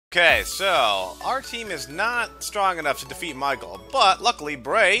Okay, so our team is not strong enough to defeat Michael, but luckily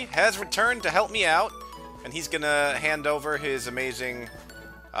Bray has returned to help me out, and he's gonna hand over his amazing,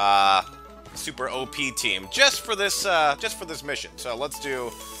 super OP team just for this mission. So let's do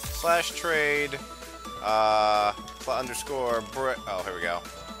 /trade, underscore Bray. Oh, here we go.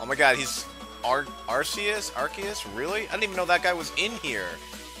 Oh my God, he's Arceus? Really? I didn't even know that guy was in here.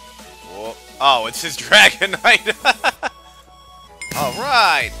 Whoa. Oh, it's his Dragonite.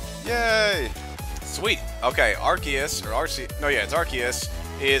 Alright! Yay! Sweet. Okay, Arceus, or Arceus, no, yeah, it's Arceus,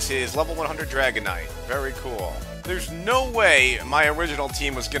 is his level 100 Dragonite. Very cool. There's no way my original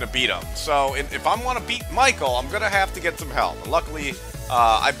team was gonna beat him. So, if I want to beat Michael, I'm gonna have to get some help. And luckily,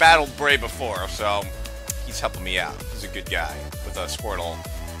 I battled Bray before, so he's helping me out. He's a good guy with a Squirtle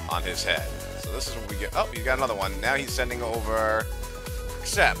on his head. So this is what we get. Oh, you got another one. Now he's sending over...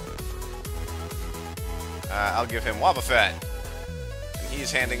 Except... I'll give him Wobbuffet. He's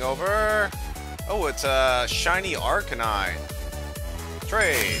handing over... Oh, it's a shiny Arcanine.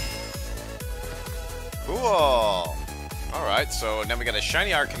 Trade. Cool. Alright, so now we got a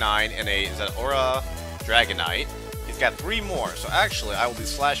shiny Arcanine and a... Is that Aura Dragonite? He's got 3 more. So actually, I will do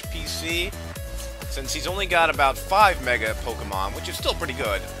 /PC. Since he's only got about 5 Mega Pokemon, which is still pretty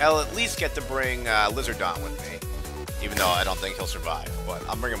good, I'll at least get to bring Lizardon with me. Even though I don't think he'll survive, but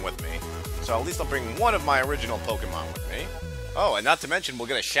I'll bring him with me. So at least I'll bring one of my original Pokemon with me. Oh, and not to mention, we'll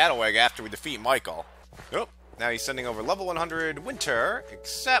get a Shadow Egg after we defeat Michael. Oh, now he's sending over level 100 Winter,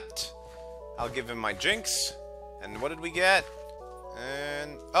 except I'll give him my Jinx. And what did we get?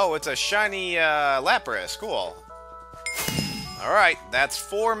 And oh, it's a shiny Lapras. Cool. Alright, that's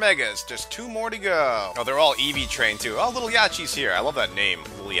 4 Megas. Just 2 more to go. Oh, they're all EV trained too. Oh, little Yachi's here. I love that name.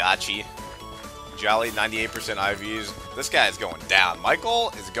 Little Yachi. Jolly, 98% IVs. This guy is going down.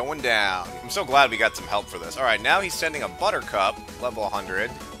 Michael is going down. I'm so glad we got some help for this. Alright, now he's sending a Buttercup, level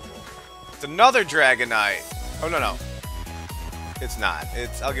 100. It's another Dragonite. Oh, no. It's not.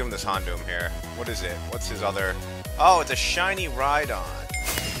 I'll give him this Houndoom here. What is it? What's his other... Oh, it's a shiny Rhydon.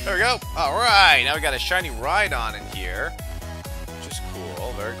 There we go. Alright, now we got a shiny Rhydon in here. Which is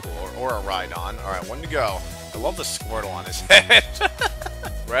cool. Very cool. Or a Rhydon. Alright, one to go. I love the Squirtle on his head.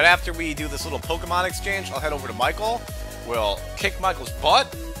 Right after we do this little Pokemon exchange, I'll head over to Michael. We'll kick Michael's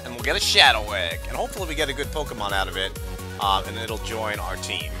butt, and we'll get a Shadow Egg. And hopefully we get a good Pokemon out of it, and it'll join our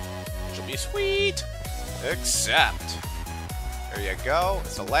team. Which will be sweet! Except... There you go.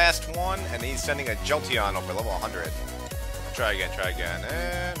 It's the last one, and he's sending a Jolteon over level 100. Try again.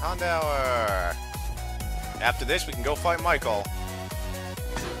 And Houndour! After this, we can go fight Michael.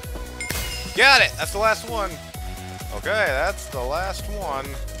 Got it! That's the last one. Okay, that's the last one.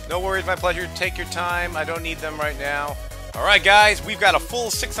 No worries, my pleasure. Take your time. I don't need them right now. Alright, guys. We've got a full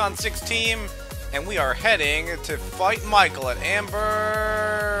 6-on-6 team, and we are heading to fight Michael at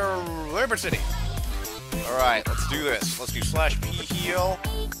Amber City. Alright, let's do this. Let's do /P heal.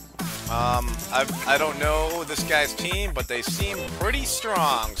 I don't know this guy's team, but they seem pretty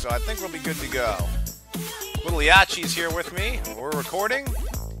strong, so I think we'll be good to go. Little Yachi's here with me. We're recording.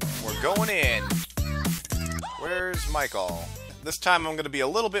 We're going in. Where's Michael? This time I'm going to be a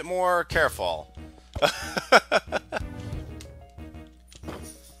little bit more careful.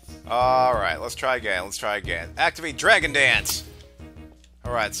 Alright, let's try again. Activate Dragon Dance!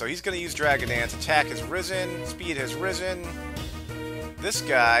 Alright, so he's going to use Dragon Dance. Attack has risen. Speed has risen. This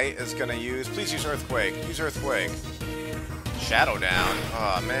guy is going to use... Please use Earthquake. Use Earthquake. Shadow down.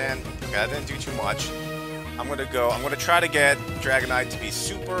 Oh, man. Okay, I didn't do too much. I'm going to try to get Dragonite to be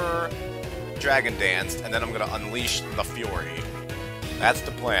super... Dragon Danced, and then I'm gonna unleash the Fury. That's the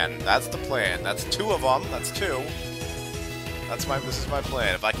plan. That's 2 of them. That's 2. This is my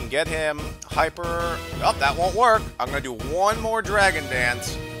plan. If I can get him hyper... Oh, that won't work. I'm gonna do one more Dragon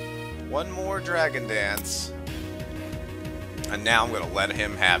Dance. One more Dragon Dance. And now I'm gonna let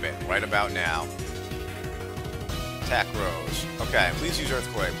him have it. Right about now. Attack Rose. Okay, please use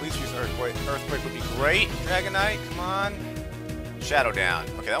Earthquake. Please use Earthquake. Earthquake would be great. Dragonite, come on. Shadow down.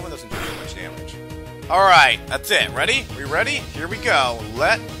 Okay, that one doesn't do too much damage. Alright, that's it. Ready? We ready? Here we go.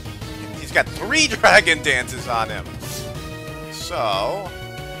 He's got 3 Dragon Dances on him. So,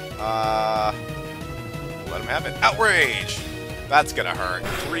 let him have it. Outrage! That's gonna hurt.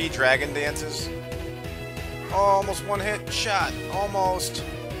 3 Dragon Dances. Oh, almost one hit. Shot. Almost.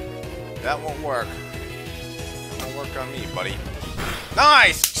 That won't work. That won't work on me, buddy.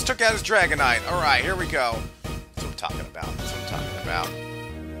 Nice! Just took out his Dragonite. Alright, here we go. That's what I'm talking about.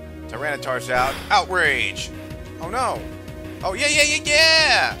 Tyranitar's out. Outrage! Oh no! Oh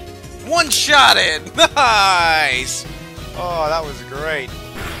yeah! One-shotted! Nice! Oh, that was great.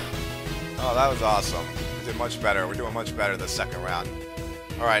 Oh, that was awesome. We did much better. We're doing much better the second round.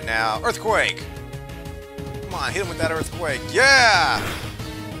 Alright, now, Earthquake! Come on, hit him with that Earthquake. Yeah!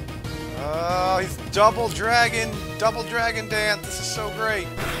 Oh, he's double dragon dance. This is so great.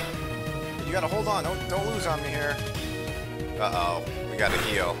 You gotta hold on. Don't lose on me here. Uh-oh. We gotta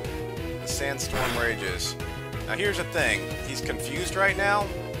heal. The sandstorm rages. Now here's the thing. He's confused right now,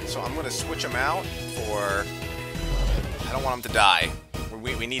 so I'm gonna switch him out for... I don't want him to die.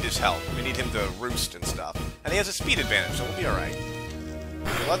 We need his help. We need him to roost and stuff. And he has a speed advantage, so we'll be alright.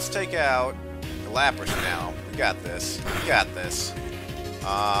 So let's take out the Lapras now. We got this. We got this.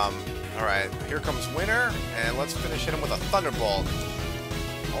 Alright, here comes Winter, and let's finish him with a Thunderbolt.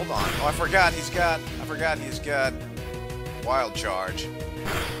 Hold on. Oh, I forgot he's got Wild Charge.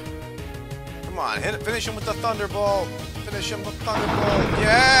 Come on, finish him with the Thunderbolt. Finish him with Thunderbolt.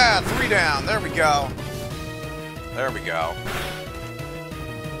 Yeah! 3 down. There we go. There we go.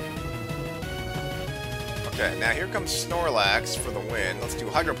 Okay, now here comes Snorlax for the win. Let's do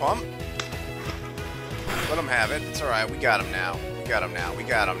Hydro Pump. Let him have it. It's alright. We got him now. We got him now. We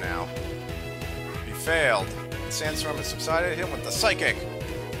got him now. He failed. The Sandstorm has subsided. Hit him with the Psychic.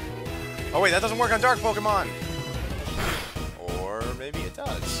 Oh wait, that doesn't work on Dark Pokemon. Or maybe it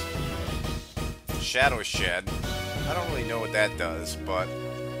does. Shadow Shed. I don't really know what that does, but...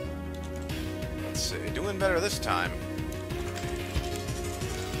 Let's see. Doing better this time.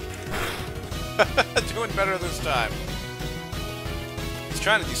 Doing better this time. He's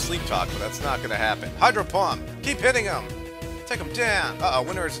trying to do Sleep Talk, but that's not going to happen. Hydro Pump! Keep hitting him! Take him down! Uh-oh,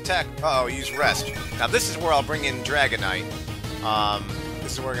 Winter's attack. Uh-oh, use Rest. Now this is where I'll bring in Dragonite.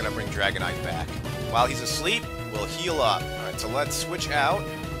 This is where we're going to bring Dragonite back. While he's asleep, we'll heal up. Alright, so let's switch out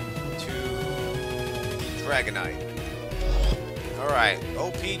to Dragonite. Alright,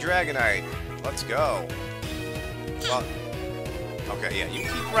 OP Dragonite. Let's go. Well, okay, yeah, you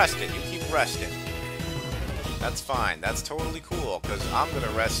keep resting. You keep resting. That's fine. That's totally cool, because I'm going to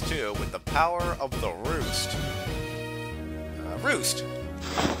rest too with the power of the Roost. Roost!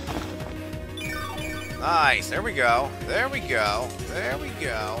 Nice. There we go. There we go. There we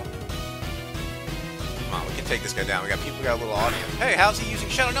go. Come on, we can take this guy down. We got a little audience. Hey, how's he using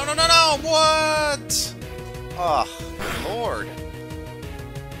Shadow? No, no, no, no! What? Oh, Lord.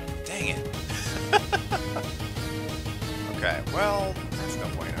 Dang it. Okay, well, that's no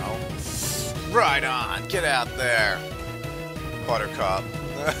bueno. Right on! Get out there! Buttercup.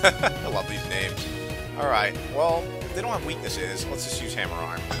 I love these names. Alright, well, if they don't have weaknesses, let's just use Hammer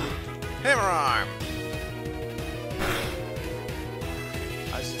Arm. Hammer Arm!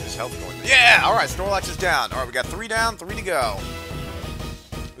 How's his health going? Yeah! Alright, Snorlax is down. Alright, we got 3 down, 3 to go.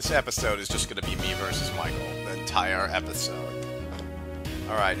 This episode is just gonna be me versus Michael. The entire episode.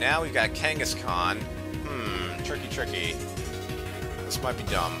 Alright, now we've got Kangaskhan. Tricky. This might be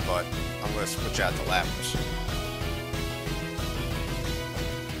dumb, but I'm gonna switch out to Lapras.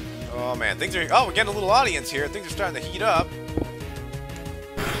 Oh man, things are... Oh, we're getting a little audience here. Things are starting to heat up.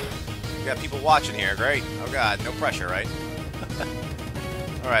 We got people watching here. Great. Oh god, no pressure, right?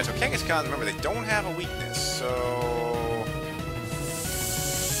 Alright, so Kangaskhan, remember, they don't have a weakness, so...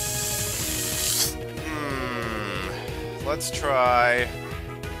 Let's try...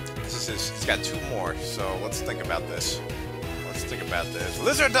 He's got 2 more, so let's think about this. Let's think about this.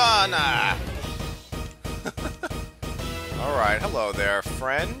 Lizardana! Alright, hello there,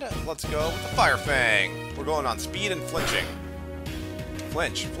 friend. Let's go with the Fire Fang. We're going on speed and flinching.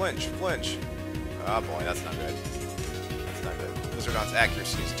 Flinch. Oh boy, that's not good. That's not good. Lizardon's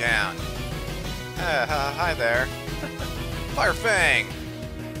accuracy is down. Hi there. Fire Fang!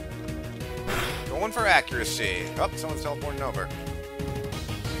 Going for accuracy. Oh, someone's teleporting over.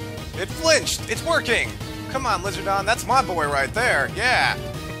 It flinched! It's working! Come on, Lizardon, that's my boy right there. Yeah!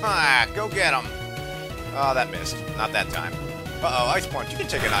 Go get him! Oh, that missed. Not that time. Uh-oh, Ice Punch. You can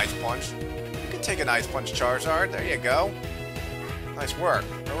take an Ice Punch. You can take an Ice Punch, Charizard. There you go. Nice work.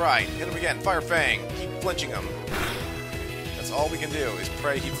 Alright, hit him again. Fire Fang. Keep flinching him. That's all we can do, is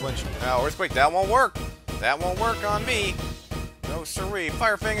pray he flinches. Now, Earthquake, that won't work. That won't work on me. No siree.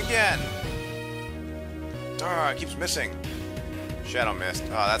 Fire Fang again. It keeps missing. Shadow Mist.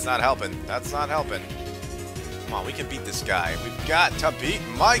 Oh, that's not helping. That's not helping. Come on, we can beat this guy. We've got to beat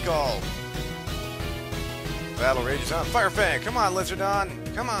Michael! Battle rages on. Fire Fang! Come on, Lizardon!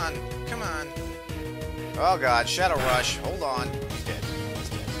 Come on! Come on! Oh god, Shadow Rush. Hold on. He's dead. He's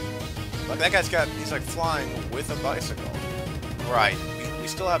dead. Look, that guy's got... He's like flying with a bicycle. Right. We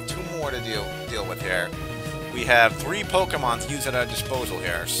still have 2 more to deal with here. We have 3 Pokemon to use at our disposal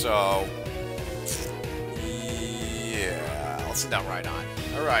here, so... Yeah... I'll sit down right on.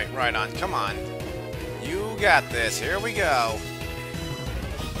 Alright, right on. Come on. You got this. Here we go.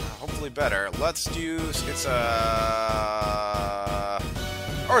 Hopefully better. Let's use... It's a...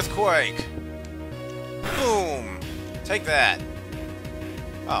 Earthquake! Boom! Take that.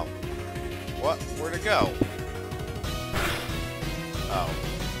 Oh. What? Where'd it go? Oh.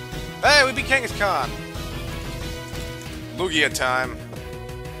 Hey, we beat Kangaskhan! Lugia time.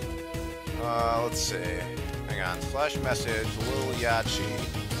 Let's see. Hang on. Flash message, Lil Yachi.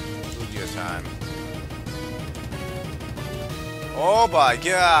 Lugia time. Oh my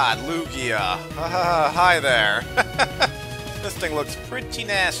god, Lugia. Hi there. This thing looks pretty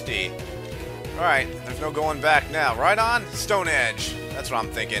nasty. Alright, there's no going back now. Right on? Stone Edge. That's what I'm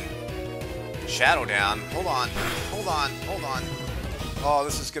thinking. Shadow down. Hold on. Hold on. Hold on. Oh,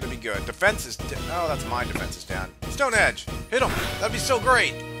 this is gonna be good. Defense is oh, that's my defense is down. Stone Edge! Hit him! That'd be so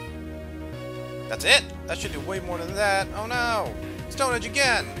great! That's it? That should do way more than that. Oh no! Stone Edge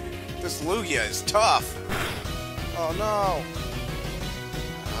again! This Lugia is tough! Oh no!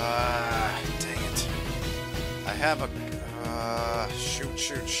 Dang it. I have a...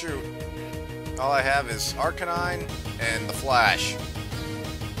 shoot. All I have is Arcanine and the Flash.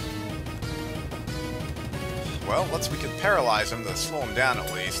 Well, we can paralyze him to slow him down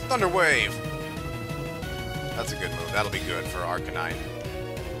at least. Thunder Wave! That's a good move. That'll be good for Arcanine.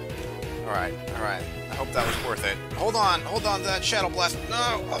 Alright. I hope that was worth it. Hold on to that Shadow Blast.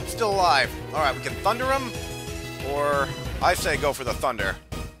 No! I'm still alive. Alright, we can Thunder him, or I say go for the Thunder.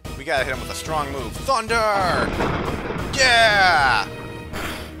 We gotta hit him with a strong move. Thunder! Yeah!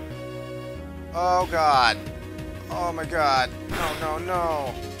 Oh god. Oh my god.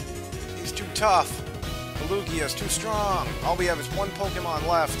 No. He's too tough. The Lugia is too strong. All we have is one Pokemon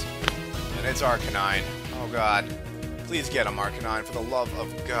left. And it's Arcanine. Oh god. Please get him, Arcanine, for the love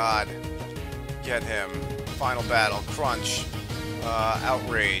of God. Get him. Final battle. Crunch.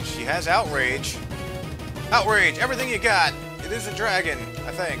 Outrage. He has Outrage. Outrage! Everything you got! It is a dragon,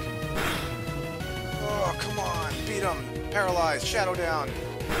 I think. Oh, come on. Beat him. Paralyzed. Shadow down.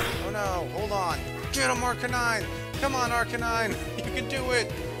 Oh no. Hold on. Get him, Arcanine! Come on, Arcanine! You can do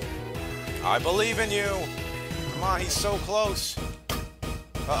it! I believe in you! Come on, he's so close.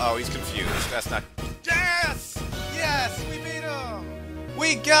 Uh-oh, he's confused. That's not... Yes! Yes! We beat him!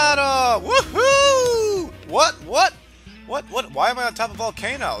 We got him! Woohoo! What? Why am I on top of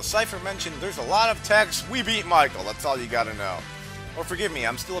Volcano? Cypher mentioned there's a lot of text. We beat Michael. That's all you gotta know. Or forgive me,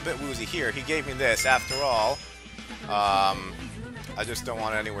 I'm still a bit woozy here. He gave me this, after all. I just don't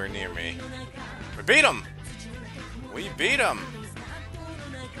want it anywhere near me. We beat him! We beat him!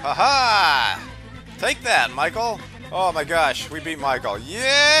 Haha! Take that, Michael! Oh my gosh, we beat Michael.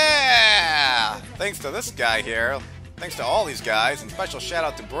 Yeah! Thanks to this guy here, thanks to all these guys, and special shout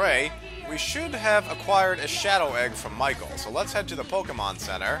out to Bray, we should have acquired a Shadow Egg from Michael. So let's head to the Pokemon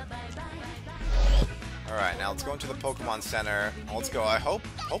Center. Alright, now let's go into the Pokemon Center. Let's go.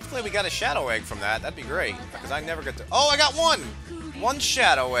 Hopefully we got a Shadow Egg from that. That'd be great, because I never get to... Oh, I got one! One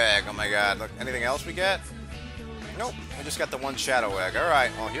Shadow Egg! Oh my god. Look, anything else we get? Nope, I just got the one Shadow Egg.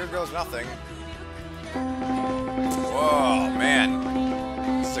 Alright, well, here goes nothing. Whoa,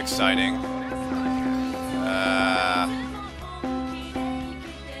 man. This is exciting.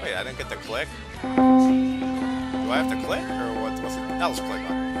 Wait, I didn't get the click? Do I have to click? Or what's it? Now let's click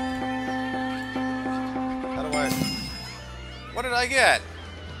on it. How do I... What did I get?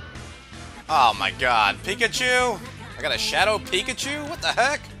 Oh my god, Pikachu? I got a Shadow Pikachu? What the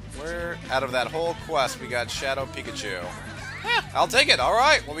heck? We're out of that whole quest. We got Shadow Pikachu. Yeah, I'll take it. All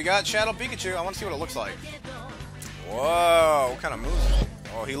right. Well, we got Shadow Pikachu. I want to see what it looks like. Whoa. What kind of moves?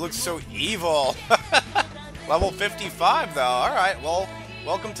 Oh, he looks so evil. Level 55, though. All right. Well,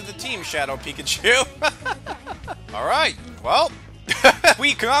 welcome to the team, Shadow Pikachu. All right. Well,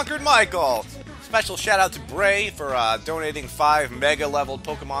 we conquered Michael. Special shout out to Bray for donating 5 mega-leveled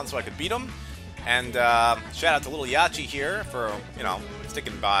Pokemon so I could beat him. And shout out to Little Yachi here for, you know,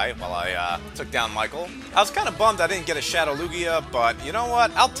 sticking by while I took down Michael. I was kind of bummed I didn't get a Shadow Lugia, but you know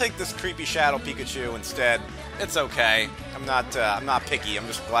what? I'll take this creepy Shadow Pikachu instead. It's okay. I'm not picky. I'm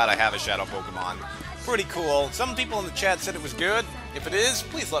just glad I have a Shadow Pokemon. Pretty cool. Some people in the chat said it was good. If it is,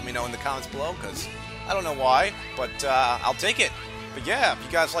 please let me know in the comments below, because I don't know why, but I'll take it. But yeah, if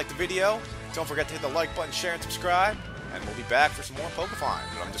you guys liked the video, don't forget to hit the like button, share, and subscribe. And we'll be back for some more Pokefind.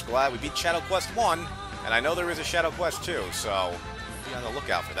 But I'm just glad we beat Shadow Quest 1, and I know there is a Shadow Quest 2, so be on the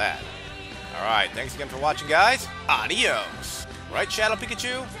lookout for that. Alright, thanks again for watching, guys. Adios! Right, Shadow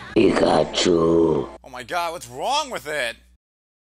Pikachu? Pikachu. Oh my god, what's wrong with it?